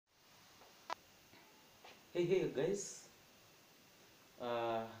Hey guys,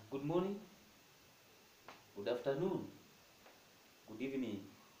 good morning, good afternoon, good evening.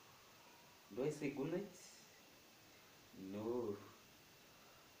 Do I say good night? No,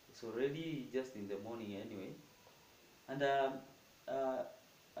 it's already just in the morning anyway. And uh, uh,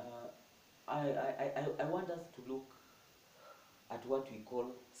 I want us to look at what we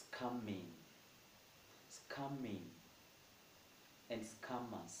call scamming and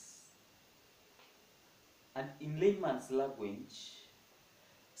scammers. And in layman's language,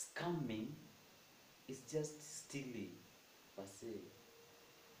 scamming is just stealing per se.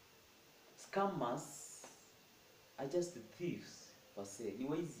 Scammers are just thieves per se. Ni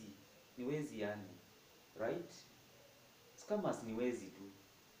wezi yani, right? Scammers ni wezi tu.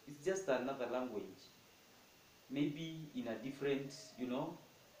 It's just another language. Maybe in a different,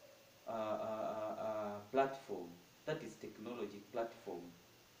 platform. That is technology platform.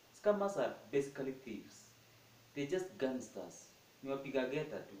 Scammers are basically thieves. They're just gangsters. Ni wapiga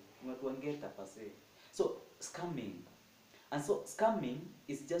geta tu. Ni watu wangeta per se. So, scamming. And so, scamming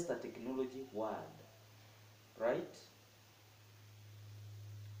is just a technology word. Right?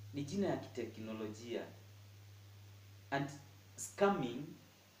 Ni jina ya kiteknolojia. And scamming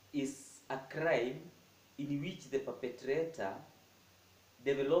is a crime in which the perpetrator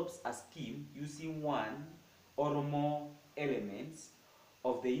develops a scheme using one or more elements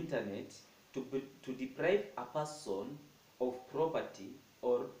of the internet to deprive a person of property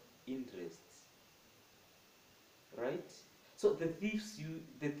or interests. Right? So the thief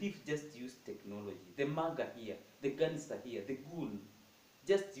just used technology. The mugger here, the gangster here, the goon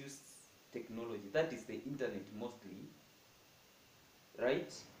just use technology. That is the internet mostly,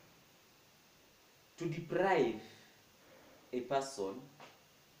 right? To deprive a person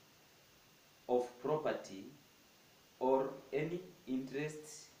of property or any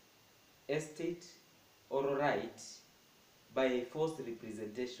interest, estate, or right by a forced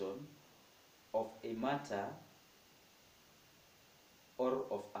representation of a matter or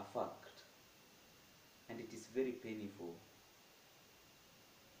of a fact. And it is very painful.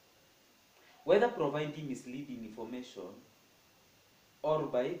 Whether providing misleading information or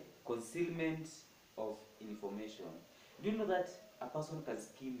by concealment of information. Do you know that a person can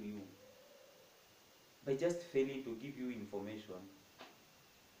scheme you by just failing to give you information?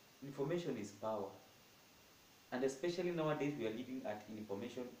 Information is power. And especially nowadays we are living at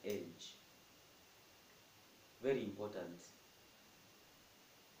information age. Very important.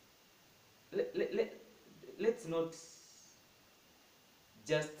 Let's not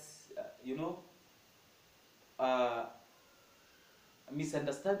just, uh,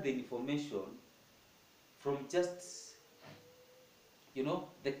 misunderstand the information from just,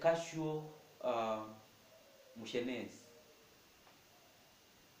 the casual mushenes,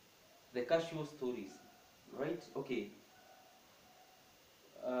 the casual stories, right? Okay,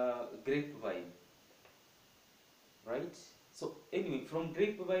 grapevine, right? So anyway, from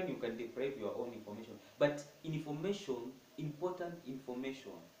grapevine you can deprive your own information, but information, important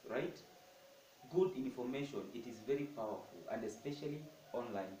information, right? Good information, it is very powerful, and especially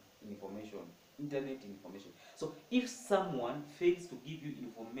online information, internet information. So if someone fails to give you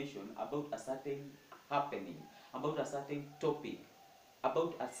information about a certain happening, about a certain topic,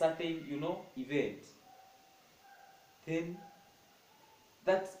 about a certain, event, then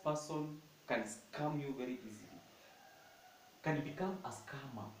that person can scam you very easily, can become a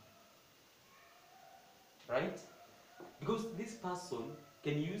scammer, right? Because this person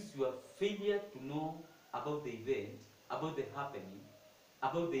can use your failure to know about the event, about the happening,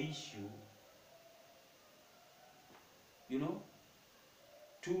 about the issue,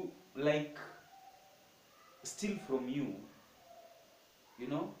 to like steal from you,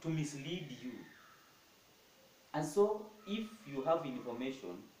 to mislead you. And so if you have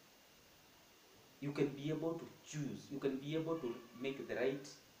information, you can be able to choose, you can be able to make the right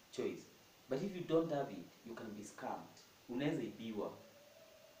choice. But if you don't have it, you can be scammed. Unaweza ibiwa.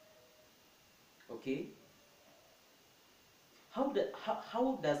 Okay? How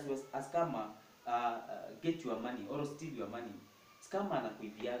does a scammer get your money or steal your money? Scammer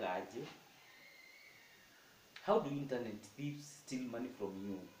anakuibiaga aje? How do internet thieves steal money from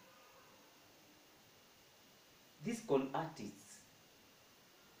you? These con artists,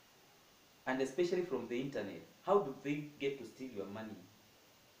 and especially from the internet, how do they get to steal your money?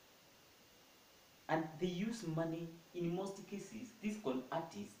 And they use money, in most cases, these con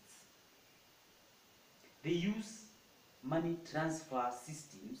artists, they use money transfer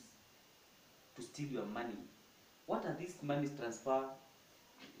systems to steal your money. What are these money transfer,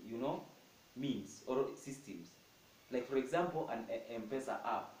 means or systems? Like for example, an M-Pesa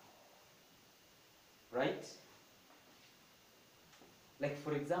app. right? Like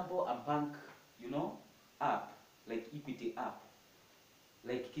for example, a bank, app, like Equity app,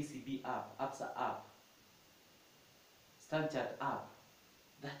 like KCB app, APSA app, Stanchart app,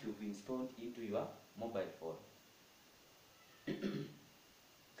 that you've installed into your mobile phone.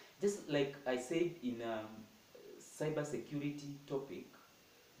 Just like I said in cyber security topic,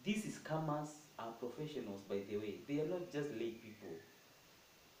 these scammers are professionals, by the way. They are not just lay people.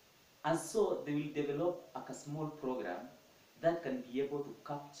 And so they will develop a small program that can be able to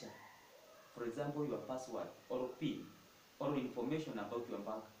capture, for example, your password or PIN or information about your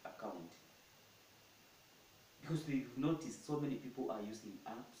bank account. Because we've noticed so many people are using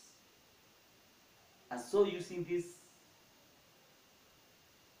apps. And so using this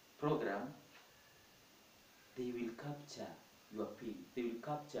program, they will capture your PIN, they will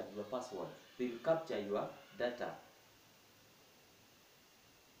capture your password, they will capture your data.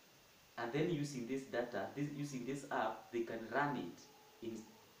 And then using this data, using this app, they can run it,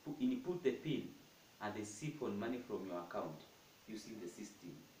 input the PIN, and they siphon money from your account using the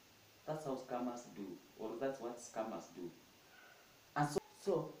system. That's how scammers do, or that's what scammers do. And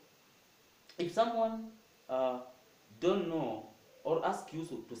so if someone don't know or ask you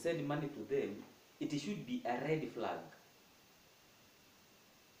to send money to them, it should be a red flag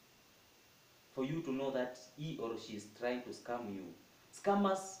for you to know that he or she is trying to scam you.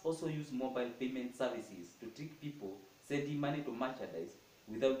 Scammers also use mobile payment services to trick people sending money to merchandise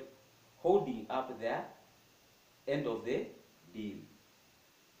without holding up their end of the deal.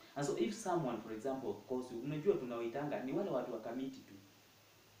 And so if someone, for example, calls you, unajua tunawaitanga ni wale watu wa kamiti tu,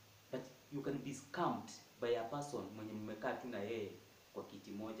 but you can be scammed by a person mwenye mmekaa tu na yeye kwa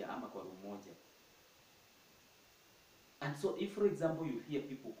kiti moja ama kwa room moja. And so if, for example, you hear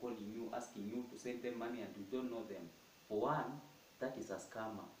people calling you, asking you to send them money and you don't know them, for one, that is a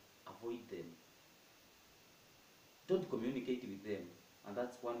scammer. Avoid them. Don't communicate with them. And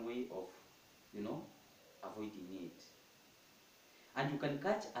that's one way of, avoiding it. And you can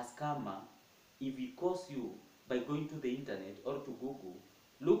catch a scammer if he calls you by going to the internet or to Google,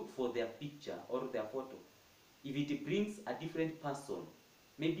 look for their picture or their photo. If it brings a different person,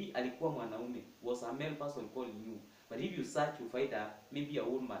 maybe alikuwa mwanaume, was a male person calling you, but if you search, you find maybe a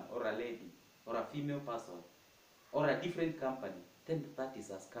woman or a lady or a female person or a different company, then that is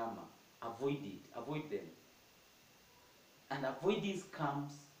a scammer. Avoid it. Avoid them. And avoiding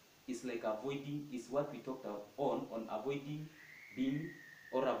scams is like is what we talked on avoiding being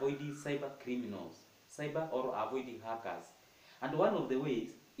or avoiding cyber criminals, or avoiding hackers. And one of the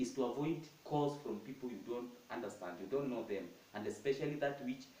ways is to avoid calls from people you don't understand, you don't know them, and especially that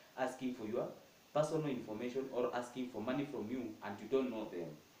which asking for your personal information or asking for money from you and you don't know them.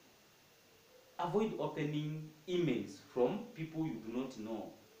 Avoid opening emails from people you do not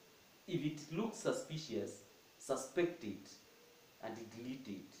know. If it looks suspicious, suspect it and delete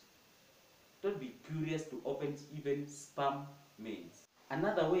it. Don't be curious to open even spam mails.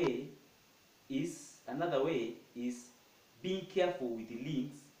 Another way is being careful with the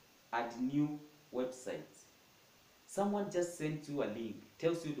links at new websites. Someone just sends you a link,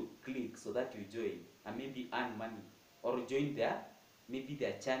 tells you to click so that you join and maybe earn money or join their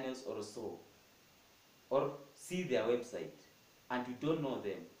channels or so, or see their website, and you don't know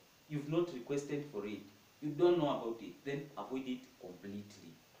them, you've not requested for it, you don't know about it, then avoid it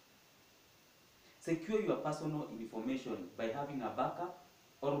completely. Secure your personal information by having a backup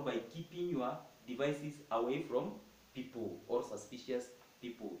or by keeping your devices away from people or suspicious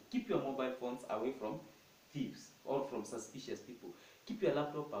people. Keep your mobile phones away from thieves or from suspicious people. Keep your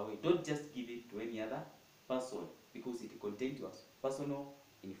laptop away. Don't just give it to any other person because it contains your personal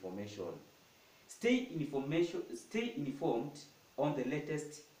information. Stay informed on the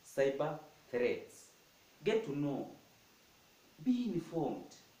latest cyber threats. Get to know. Be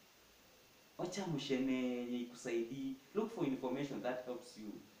informed. Wacha mshene ikusaidii. Look for information that helps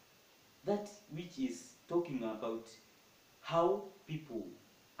you. That which is talking about how people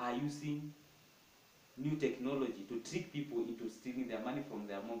are using new technology to trick people into stealing their money from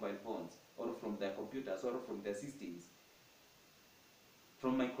their mobile phones or from their computers or from their systems,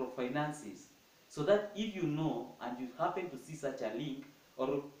 from microfinances. So that if you know and you happen to see such a link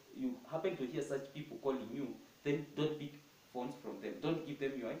or you happen to hear such people calling you, then don't pick phones from them. Don't give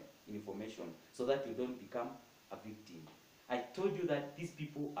them your information so that you don't become a victim. I told you that these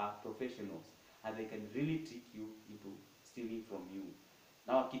people are professionals and they can really trick you into stealing from you.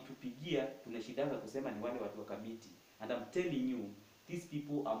 Na wakitupigia tunashidanga kusema ni wale watu wa kamiti, and I'm telling you these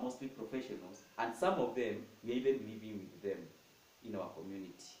people are mostly professionals and some of them we are even living with them in our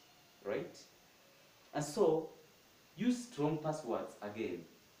community, right? And so use strong passwords again.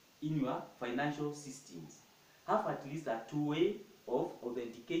 in your financial systems. Have at least a two-way of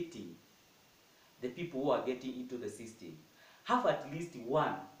authenticating the people who are getting into the system. Have at least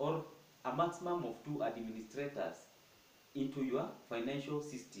one or a maximum of two administrators into your financial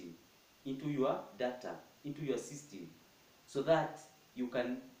system, into your data, into your system, so that you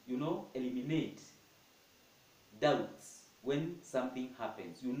can, eliminate doubts when something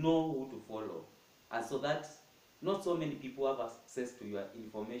happens. You know who to follow, and so that not so many people have access to your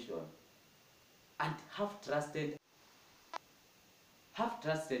information. And have trusted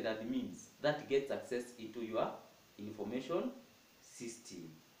admins that gets access into your information system.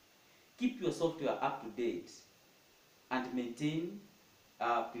 Keep your software up to date and maintain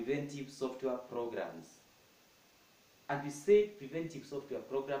preventive software programs. And we say preventive software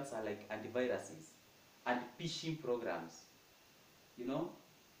programs are like antiviruses and phishing programs,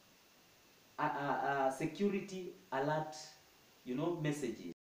 security alert,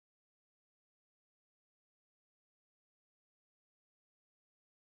 messages.